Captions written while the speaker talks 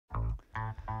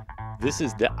This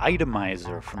is the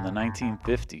Itemizer from the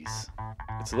 1950s.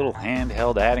 It's a little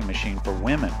handheld adding machine for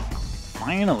women.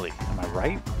 Finally, am I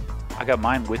right? I got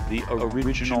mine with the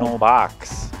original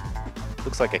box.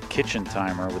 Looks like a kitchen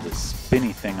timer with a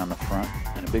spinny thing on the front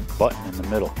and a big button in the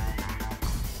middle.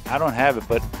 I don't have it,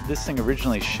 but this thing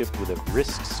originally shipped with a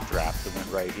wrist strap that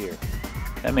went right here.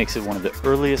 That makes it one of the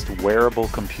earliest wearable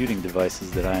computing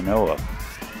devices that I know of.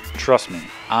 Trust me,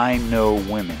 I know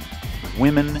women.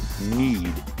 Women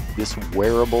need this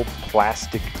wearable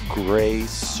plastic gray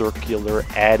circular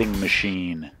adding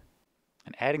machine.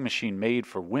 An adding machine made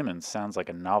for women sounds like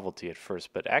a novelty at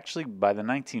first, but actually by the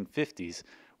 1950s,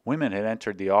 women had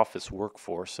entered the office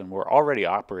workforce and were already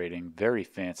operating very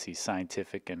fancy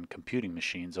scientific and computing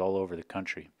machines all over the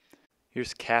country.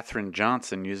 Here's Katherine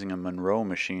Johnson using a Monroe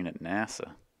machine at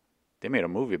NASA. They made a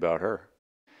movie about her.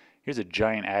 Here's a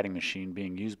giant adding machine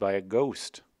being used by a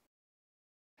ghost.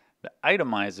 The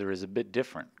Itemizer is a bit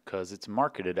different because it's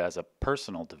marketed as a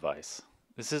personal device.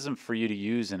 This isn't for you to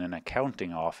use in an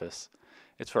accounting office.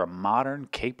 It's for a modern,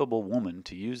 capable woman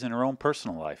to use in her own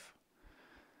personal life.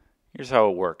 Here's how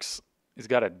it works. It's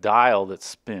got a dial that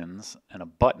spins and a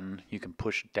button you can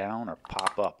push down or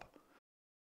pop up.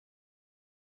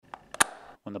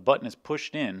 When the button is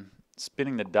pushed in,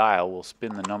 spinning the dial will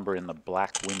spin the number in the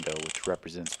black window, which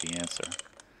represents the answer.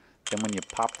 Then when you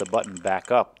pop the button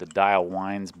back up, the dial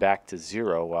winds back to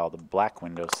 0 while the black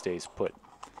window stays put.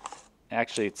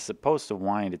 Actually, it's supposed to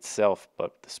wind itself,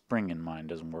 but the spring in mine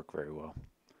doesn't work very well.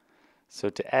 So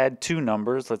to add two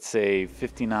numbers, let's say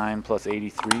 59 plus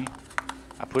 83,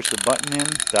 I push the button in,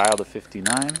 dial to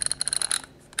 59,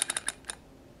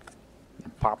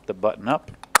 and pop the button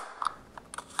up,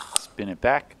 spin it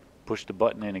back, push the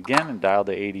button in again, and dial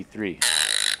to 83.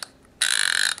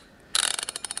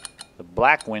 The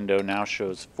black window now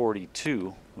shows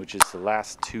 42, which is the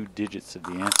last two digits of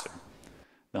the answer.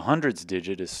 The hundreds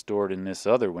digit is stored in this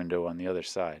other window on the other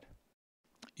side.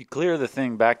 You clear the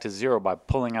thing back to 0 by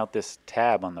pulling out this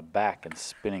tab on the back and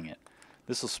spinning it.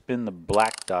 This will spin the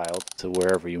black dial to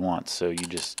wherever you want, so you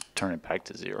just turn it back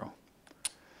to 0.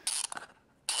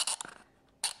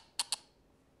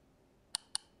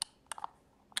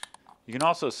 You can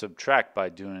also subtract by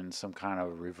doing some kind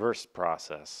of reverse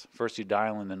process. First you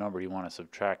dial in the number you want to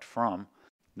subtract from,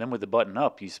 then with the button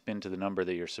up you spin to the number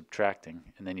that you're subtracting,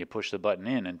 and then you push the button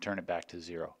in and turn it back to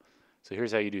 0. So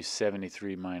here's how you do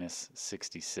 73 minus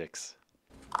 66.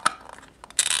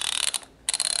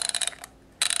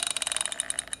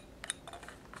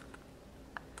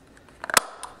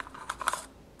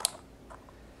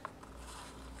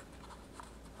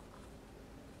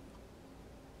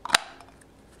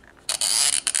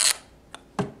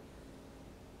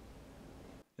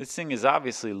 This thing is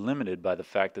obviously limited by the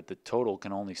fact that the total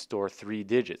can only store 3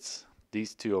 digits.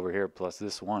 These two over here plus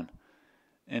this one.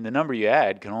 And the number you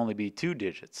add can only be 2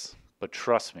 digits. But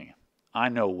trust me, I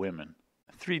know women.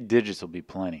 3 digits will be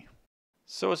plenty.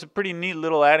 So it's a pretty neat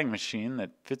little adding machine that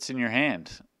fits in your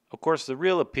hand. Of course, the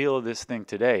real appeal of this thing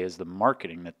today is the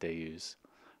marketing that they use.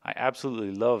 I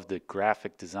absolutely love the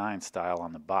graphic design style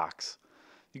on the box.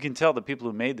 You can tell the people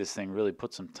who made this thing really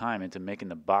put some time into making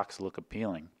the box look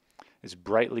appealing. It's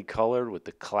brightly colored with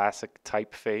the classic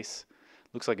typeface.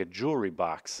 Looks like a jewelry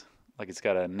box, like it's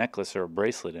got a necklace or a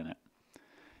bracelet in it.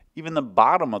 Even the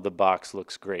bottom of the box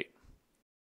looks great.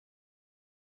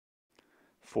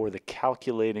 For the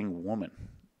calculating woman.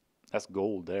 That's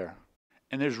gold there.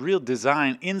 And there's real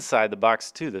design inside the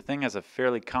box too. The thing has a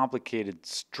fairly complicated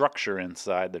structure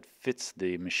inside that fits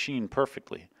the machine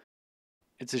perfectly.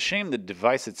 It's a shame the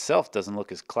device itself doesn't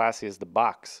look as classy as the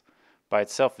box. By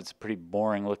itself, it's a pretty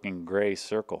boring looking gray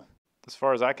circle. As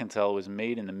far as I can tell, it was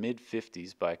made in the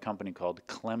mid-50s by a company called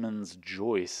Clemens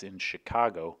Joyce in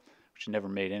Chicago, which never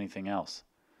made anything else.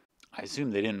 I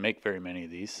assume they didn't make very many of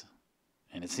these,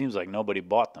 and it seems like nobody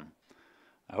bought them.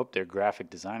 I hope their graphic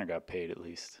designer got paid at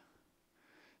least.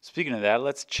 Speaking of that,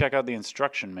 let's check out the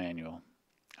instruction manual.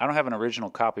 I don't have an original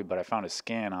copy, but I found a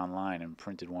scan online and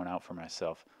printed one out for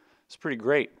myself. It's pretty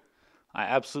great. I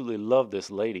absolutely love this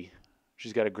lady.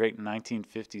 She's got a great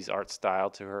 1950s art style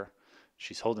to her.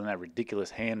 She's holding that ridiculous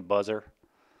hand buzzer.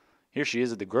 Here she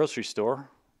is at the grocery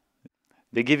store.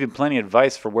 They give you plenty of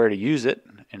advice for where to use it,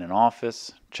 in an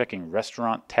office, checking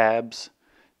restaurant tabs,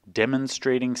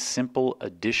 demonstrating simple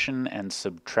addition and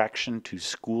subtraction to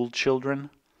school children.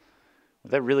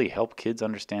 Would that really help kids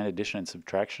understand addition and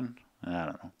subtraction? I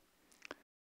don't know.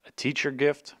 A teacher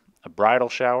gift, a bridal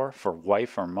shower for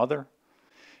wife or mother.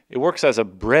 It works as a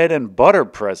bread and butter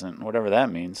present, whatever that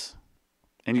means.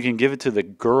 And you can give it to the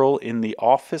girl in the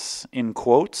office, in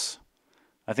quotes.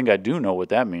 I think I do know what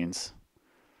that means.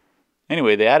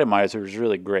 Anyway, the Itemizer is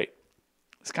really great.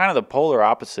 It's kind of the polar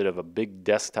opposite of a big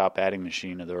desktop adding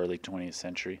machine of the early 20th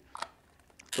century.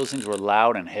 Those things were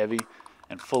loud and heavy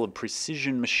and full of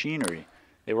precision machinery.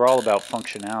 They were all about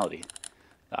functionality.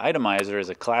 The Itemizer is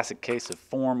a classic case of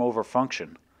form over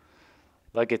function.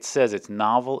 Like it says, it's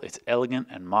novel, it's elegant,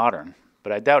 and modern,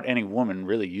 but I doubt any woman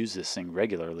really used this thing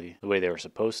regularly the way they were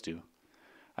supposed to.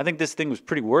 I think this thing was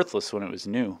pretty worthless when it was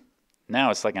new. Now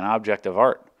it's like an object of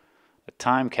art, a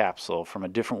time capsule from a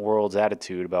different world's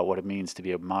attitude about what it means to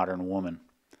be a modern woman.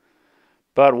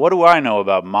 But what do I know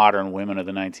about modern women of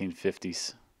the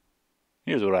 1950s?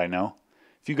 Here's what I know.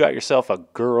 If you got yourself a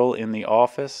girl in the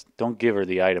office, don't give her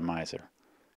the Itemizer.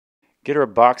 Get her a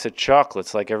box of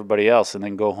chocolates like everybody else and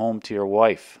then go home to your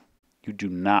wife. You do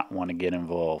not want to get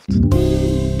involved.